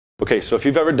Okay, so if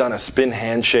you've ever done a spin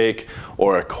handshake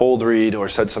or a cold read or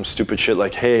said some stupid shit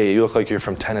like, hey, you look like you're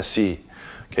from Tennessee.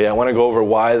 Okay, I want to go over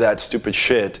why that stupid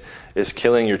shit is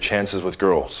killing your chances with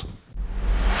girls.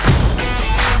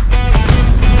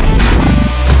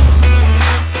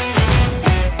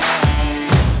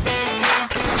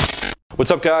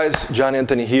 What's up guys, John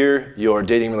Anthony here, your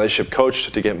dating relationship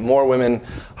coach to get more women,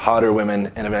 hotter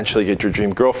women, and eventually get your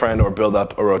dream girlfriend or build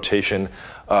up a rotation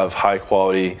of high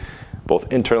quality,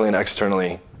 both internally and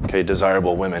externally, okay,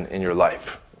 desirable women in your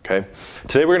life, okay?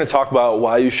 Today we're gonna talk about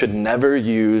why you should never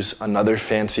use another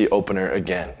fancy opener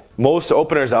again. Most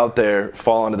openers out there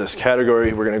fall into this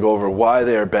category. We're gonna go over why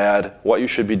they are bad, what you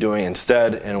should be doing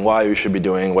instead, and why you should be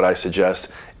doing what I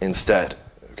suggest instead,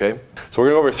 okay? So we're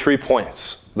gonna go over 3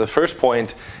 points. The first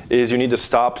point is you need to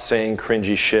stop saying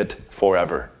cringy shit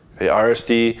forever. Okay,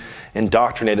 RSD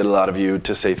indoctrinated a lot of you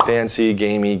to say fancy,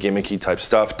 gamey, gimmicky type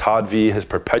stuff. Todd V has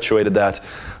perpetuated that.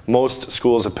 Most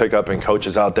schools of pickup and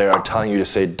coaches out there are telling you to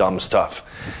say dumb stuff.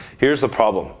 Here's the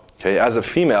problem. Okay, as a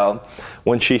female,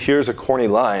 when she hears a corny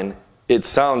line, it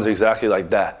sounds exactly like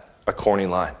that, a corny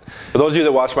line. For those of you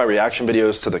that watch my reaction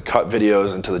videos to the cut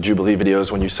videos and to the Jubilee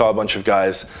videos, when you saw a bunch of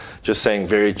guys just saying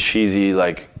very cheesy,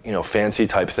 like, you know, fancy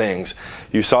type things,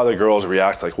 you saw the girls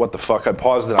react like, what the fuck? I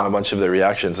paused it on a bunch of their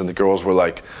reactions and the girls were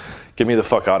like, get me the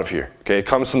fuck out of here. Okay, it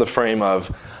comes from the frame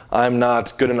of, I'm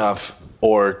not good enough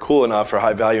or cool enough or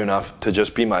high value enough to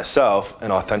just be myself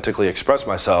and authentically express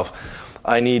myself.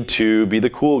 I need to be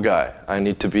the cool guy. I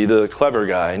need to be the clever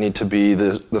guy. I need to be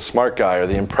the smart guy or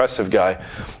the impressive guy.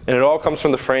 And it all comes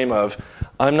from the frame of,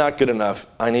 I'm not good enough.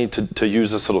 I need to use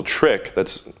this little trick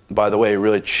that's, by the way,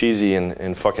 really cheesy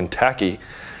and fucking tacky,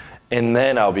 and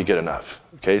then I'll be good enough.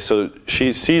 Okay, so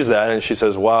she sees that and she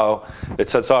says, wow, it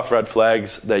sets off red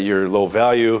flags that you're low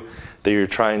value, that you're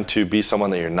trying to be someone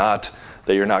that you're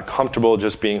not comfortable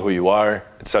just being who you are,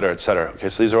 et cetera, et cetera. Okay,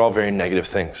 so these are all very negative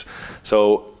things.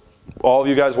 So all of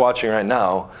you guys watching right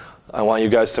now, I want you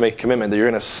guys to make a commitment that you're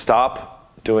gonna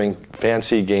stop doing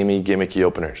fancy, gamey, gimmicky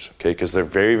openers, okay, because they're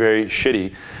very, very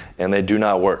shitty and they do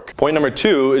not work. Point number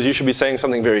 2 is you should be saying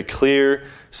something very clear,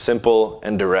 simple,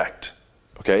 and direct,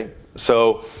 okay?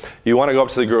 So you want to go up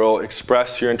to the girl,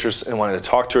 express your interest in wanting to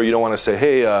talk to her. You don't want to say,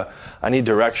 hey, I need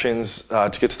directions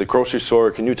to get to the grocery store.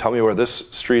 Can you tell me where this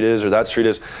street is or that street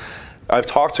is? I've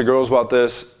talked to girls about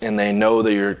this and they know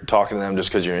that you're talking to them just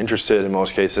because you're interested in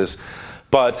most cases,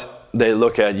 but they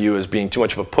look at you as being too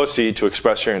much of a pussy to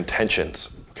express your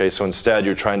intentions. Okay, so instead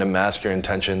you're trying to mask your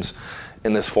intentions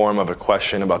in this form of a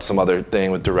question about some other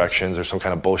thing with directions or some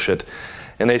kind of bullshit.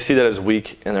 And they see that as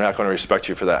weak, and they're not going to respect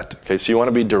you for that. Okay, so you want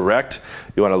to be direct,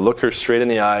 you want to look her straight in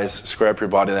the eyes, square up your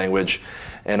body language,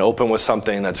 and open with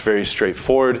something that's very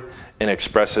straightforward and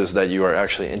expresses that you are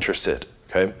actually interested.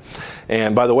 Okay,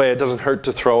 and by the way, it doesn't hurt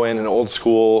to throw in an old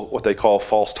school, what they call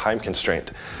false time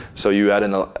constraint. So you add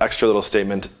in an extra little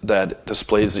statement that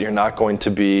displays that you're not going to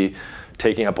be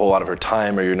taking up a lot of her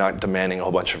time, or you're not demanding a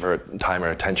whole bunch of her time or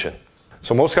attention.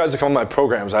 So most guys that come in my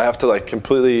programs, I have to like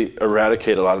completely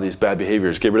eradicate a lot of these bad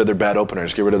behaviors, get rid of their bad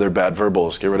openers, get rid of their bad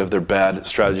verbals, get rid of their bad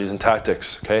strategies and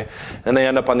tactics, okay? And they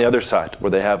end up on the other side where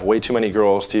they have way too many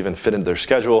girls to even fit into their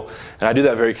schedule. And I do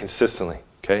that very consistently,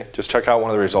 okay? Just check out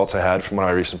one of the results I had from one of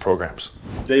my recent programs.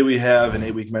 Today we have an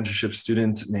 8-week mentorship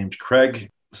student named Craig.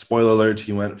 Spoiler alert,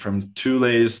 he went from 2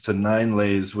 lays to 9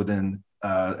 lays within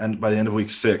and by the end of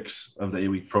week 6 of the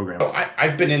 8-week program. So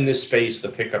I've been in this space, the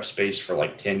pickup space, for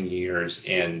like 10 years.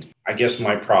 And I guess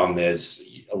my problem is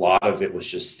a lot of it was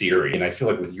just theory. And I feel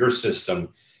like with your system,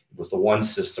 it was the one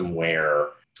system where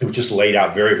it was just laid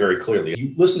out very, very clearly.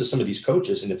 You listen to some of these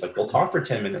coaches and it's like, they'll talk for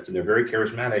 10 minutes and they're very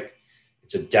charismatic.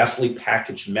 It's a deftly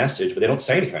packaged message, but they don't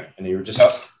say anything. And you're just,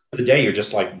 for the day, you're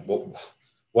just like, well,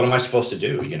 what am I supposed to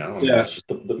do? You know, yeah. It's just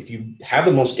if you have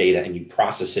the most data and you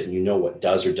process it and you know what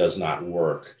does or does not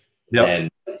work, then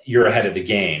you're ahead of the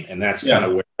game. And that's kind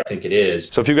of where I think it is.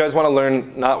 So if you guys want to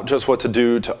learn not just what to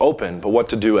do to open, but what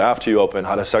to do after you open,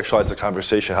 how to sexualize the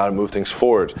conversation, how to move things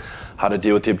forward, how to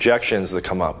deal with the objections that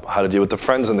come up, how to deal with the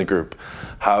friends in the group,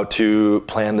 how to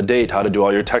plan the date, how to do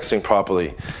all your texting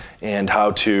properly, and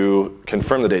how to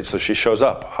confirm the date so she shows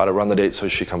up, how to run the date so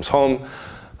she comes home,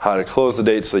 how to close the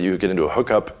date so that you get into a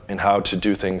hookup, and how to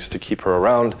do things to keep her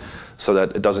around so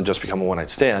that it doesn't just become a one-night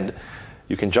stand,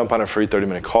 you can jump on a free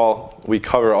 30-minute call. We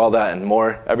cover all that and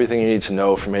more, everything you need to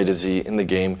know from A to Z in the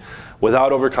game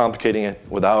without overcomplicating it,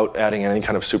 without adding any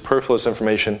kind of superfluous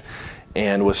information,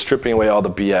 and with stripping away all the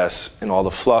BS and all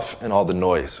the fluff and all the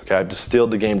noise. Okay, I've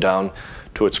distilled the game down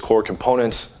to its core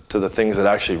components, to the things that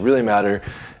actually really matter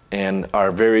and are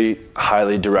very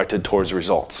highly directed towards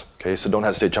results. Okay, so don't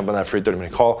hesitate, jump on that free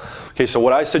 30-minute call. Okay, so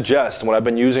what I suggest, and what I've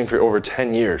been using for over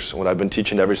 10 years, what I've been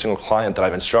teaching to every single client that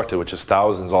I've instructed, which is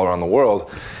thousands all around the world,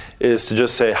 is to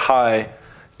just say, hi,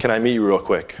 can I meet you real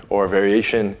quick? Or a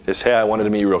variation is, hey, I wanted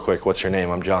to meet you real quick. What's your name?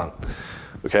 I'm John.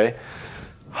 Okay?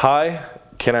 Hi,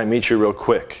 can I meet you real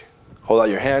quick? Hold out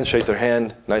your hand, shake their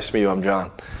hand. Nice to meet you, I'm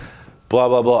John. Blah,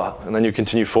 blah, blah. And then you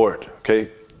continue forward. Okay?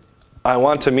 I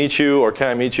want to meet you, or can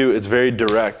I meet you? It's very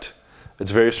direct. It's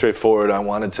very straightforward. I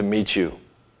wanted to meet you.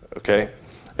 Okay?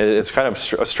 It's kind of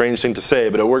a strange thing to say,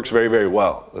 but it works very, very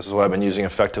well. This is what I've been using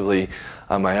effectively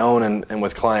on my own and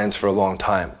with clients for a long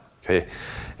time. Okay?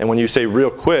 And when you say real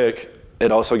quick,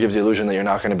 it also gives the illusion that you're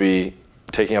not going to be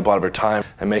taking up a lot of her time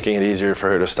and making it easier for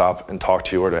her to stop and talk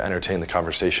to you or to entertain the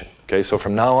conversation. Okay, so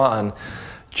from now on,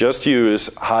 just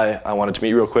use, hi, I wanted to meet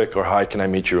you real quick, or hi, can I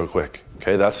meet you real quick?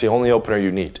 Okay, that's the only opener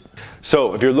you need.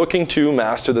 So if you're looking to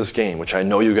master this game, which I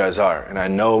know you guys are, and I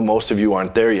know most of you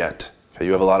aren't there yet, okay,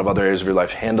 you have a lot of other areas of your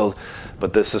life handled,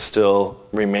 but this is still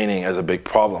remaining as a big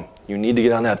problem. You need to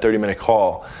get on that 30-minute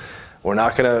call. We're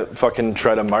not going to fucking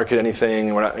try to market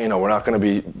anything. We're not going to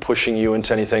be pushing you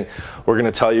into anything. We're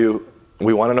going to tell you,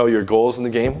 we want to know your goals in the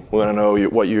game. We want to know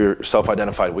what your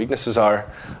self-identified weaknesses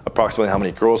are, approximately how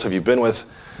many girls have you been with,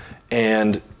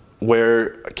 and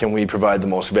where can we provide the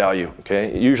most value,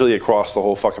 okay? Usually across the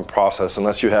whole fucking process,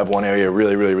 unless you have one area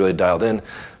really, really, really dialed in.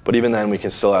 But even then, we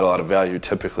can still add a lot of value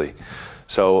typically.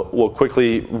 So we'll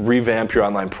quickly revamp your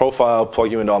online profile,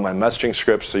 plug you into all my messaging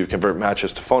scripts so you convert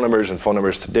matches to phone numbers and phone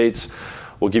numbers to dates.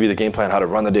 We'll give you the game plan how to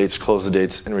run the dates, close the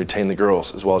dates, and retain the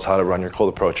girls, as well as how to run your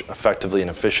cold approach effectively and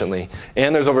efficiently.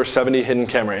 And there's over 70 hidden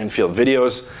camera infield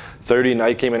videos, 30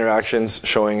 night game interactions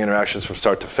showing interactions from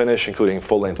start to finish, including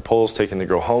full-length pulls, taking the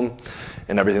girl home,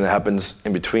 and everything that happens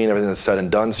in between, everything that's said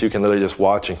and done. So you can literally just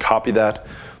watch and copy that.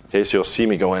 Okay, so you'll see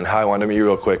me go in, hi, I want to meet you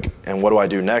real quick, and what do I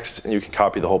do next? And you can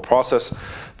copy the whole process.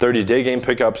 30-day game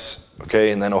pickups, okay,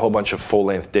 and then a whole bunch of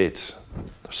full-length dates.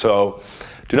 So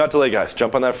do not delay, guys.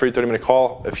 Jump on that free 30-minute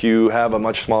call. If you have a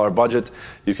much smaller budget,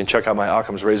 you can check out my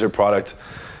Occam's Razor product,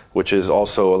 which is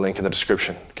also a link in the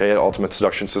description, okay, at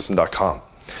ultimateseductionsystem.com.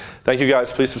 Thank you,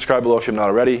 guys. Please subscribe below if you have not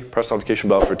already. Press the notification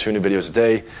bell for 2 new videos a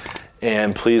day.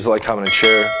 And please like, comment, and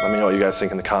share. Let me know what you guys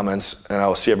think in the comments, and I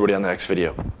will see everybody on the next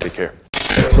video. Take care.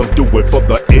 Some do it for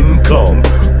the income,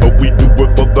 but we do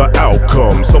it for the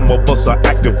outcome. Some of us are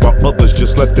active while others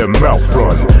just let their mouth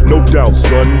run. No doubt,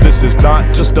 son, this is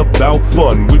not just about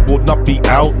fun. We will not be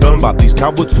outdone by these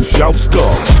cowards who shout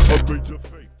scum.